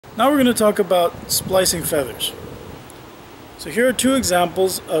Now we're going to talk about splicing feathers. So here are two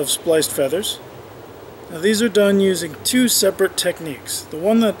examples of spliced feathers. Now these are done using two separate techniques. The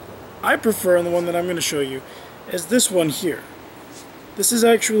one that I prefer and the one that I'm going to show you is this one here. This is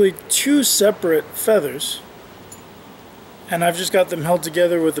actually two separate feathers, and I've just got them held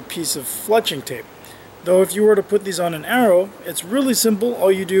together with a piece of fletching tape. Though if you were to put these on an arrow, it's really simple.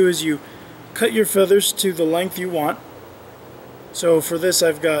 All you do is you cut your feathers to the length you want. So for this,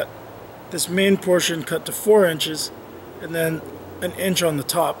 I've got this main portion cut to 4 inches and then an inch on the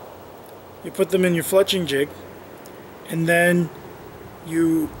top. You put them in your fletching jig, and then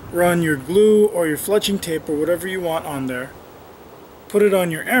you run your glue or your fletching tape or whatever you want on there, put it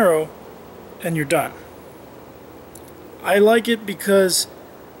on your arrow, and you're done. I like it because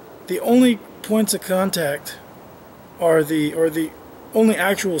the only points of contact are the only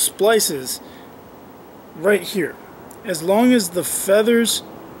actual splices right here. As long as the feathers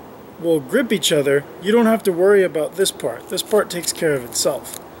will grip each other, you don't have to worry about this part. This part takes care of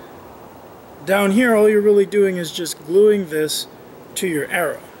itself. Down here, all you're really doing is just gluing this to your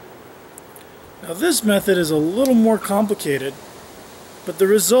arrow. Now this method is a little more complicated, but the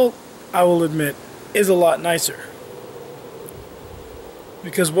result, I will admit, is a lot nicer.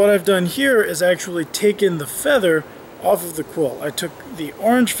 Because what I've done here is actually taken the feather off of the quill. I took the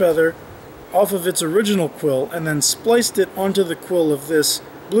orange feather off of its original quill and then spliced it onto the quill of this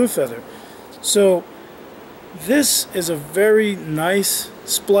blue feather. So this is a very nice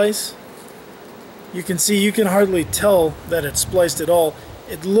splice. You can see, you can hardly tell that it's spliced at all.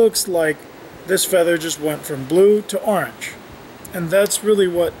 It looks like this feather just went from blue to orange. And that's really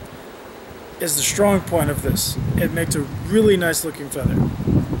what is the strong point of this. It makes a really nice looking feather.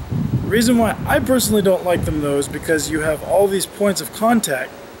 The reason why I personally don't like them though is because you have all these points of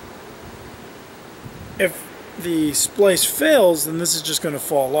contact. If the splice fails, then this is just going to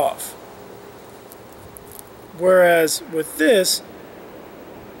fall off. Whereas with this,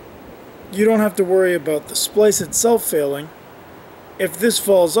 you don't have to worry about the splice itself failing. If this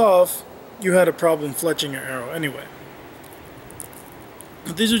falls off, you had a problem fletching your arrow anyway.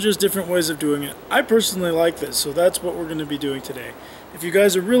 But these are just different ways of doing it. I personally like this, so that's what we're going to be doing today. If you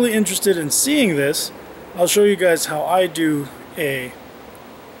guys are really interested in seeing this, I'll show you guys how I do a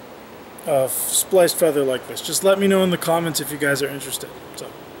spliced feather like this. Just let me know in the comments if you guys are interested.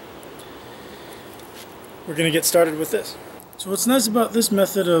 So we're going to get started with this. So what's nice about this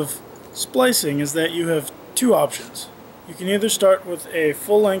method of splicing is that you have two options. You can either start with a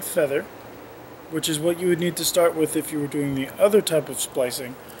full-length feather, which is what you would need to start with if you were doing the other type of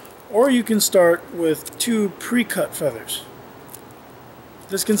splicing, or you can start with two pre-cut feathers.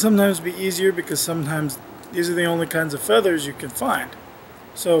 This can sometimes be easier because sometimes these are the only kinds of feathers you can find.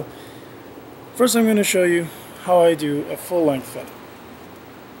 So first I'm going to show you how I do a full-length feather.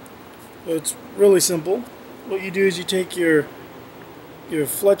 So it's really simple. What you do is you take your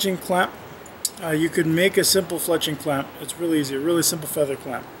fletching clamp. You could make a simple fletching clamp. It's really easy, a really simple feather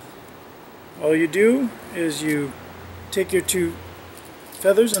clamp. All you do is you take your two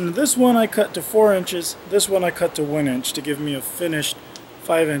feathers, and this one I cut to 4 inches, this one I cut to 1 inch to give me a finished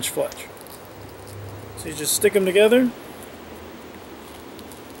 5-inch fletch. So you just stick them together.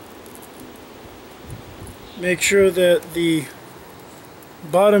 Make sure that the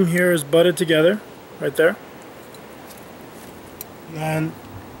bottom here is butted together, right there. And then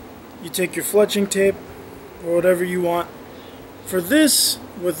you take your fletching tape or whatever you want. For this,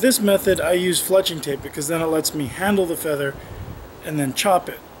 with this method, I use fletching tape because then it lets me handle the feather and then chop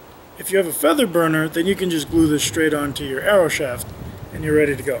it. If you have a feather burner, then you can just glue this straight onto your arrow shaft and you're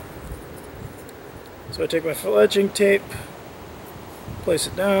ready to go. So I take my fletching tape, place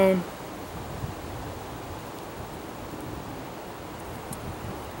it down.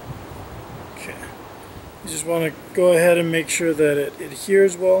 Okay. You just want to go ahead and make sure that it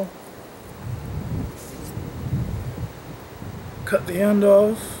adheres well. Cut the end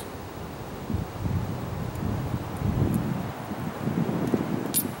off.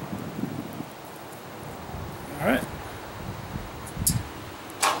 Alright.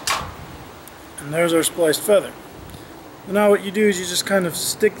 And there's our spliced feather. And now what you do is you just kind of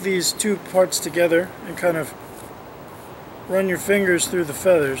stick these two parts together and kind of run your fingers through the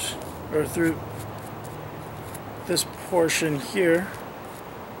feathers, or through this portion here.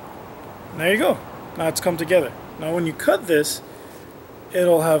 And there you go. Now it's come together. Now when you cut this,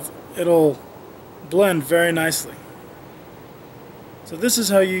 it'll blend very nicely. So this is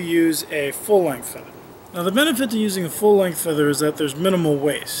how you use a full-length feather. Now the benefit to using a full-length feather is that there's minimal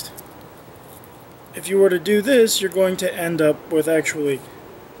waste. If you were to do this, you're going to end up with actually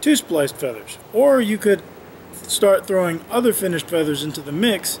two spliced feathers. Or you could start throwing other finished feathers into the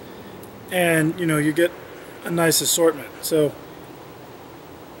mix, and you get a nice assortment. So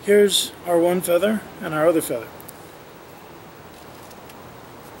here's our one feather and our other feather.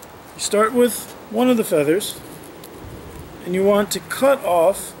 You start with one of the feathers, and you want to cut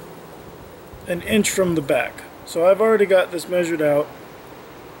off an inch from the back. So I've already got this measured out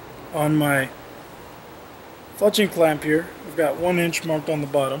on my fletching clamp here. I've got 1 inch marked on the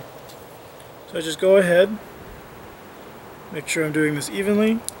bottom. So I just go ahead, make sure I'm doing this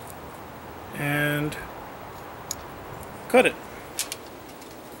evenly, and cut it.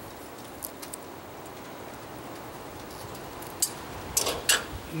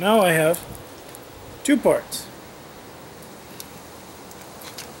 Now I have 2 parts.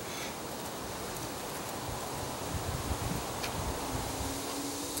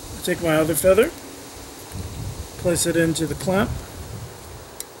 I take my other feather, place it into the clamp,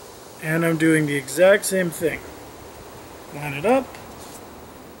 and I'm doing the exact same thing. Line it up,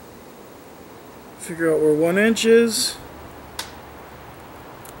 figure out where 1 inch is,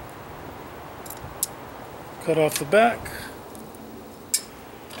 cut off the back,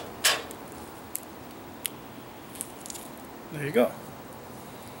 there you go.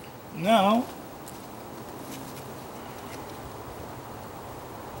 Now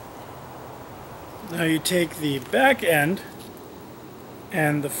you take the back end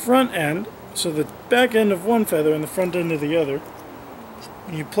and the front end, so the back end of one feather and the front end of the other,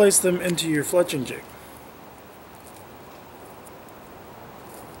 and you place them into your fletching jig.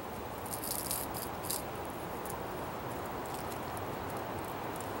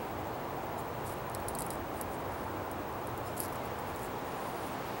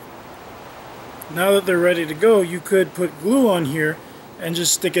 Now that they're ready to go, you could put glue on here and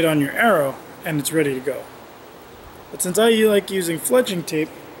just stick it on your arrow and it's ready to go. But since I like using fletching tape,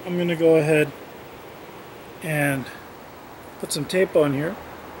 I'm going to go ahead and put some tape on here.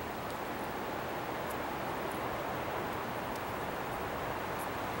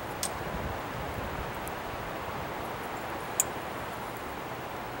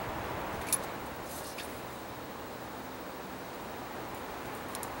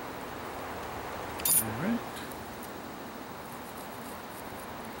 Alright.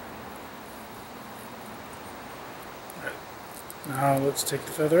 Now let's take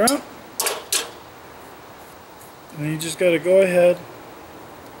the feather out. And you just got to go ahead,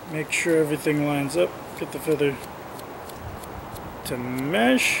 make sure everything lines up, get the feather to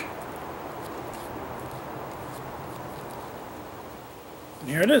mesh. And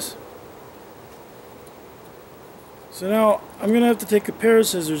here it is. So now I'm going to have to take a pair of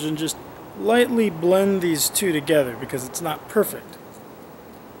scissors and just lightly blend these two together because it's not perfect.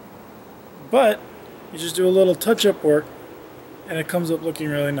 But you just do a little touch-up work and it comes up looking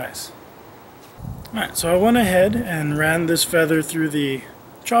really nice. Alright, so I went ahead and ran this feather through the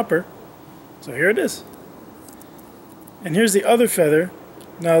chopper. So here it is. And here's the other feather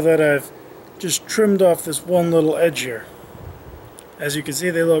now that I've just trimmed off this one little edge here. As you can see,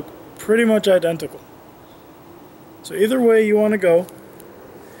 they look pretty much identical. So either way you want to go,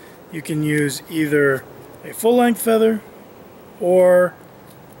 you can use either a full-length feather or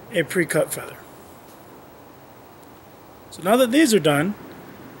a pre-cut feather. So now that these are done,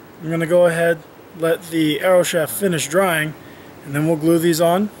 I'm going to go ahead, let the arrow shaft finish drying, and then we'll glue these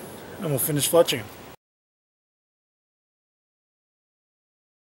on and we'll finish fletching them.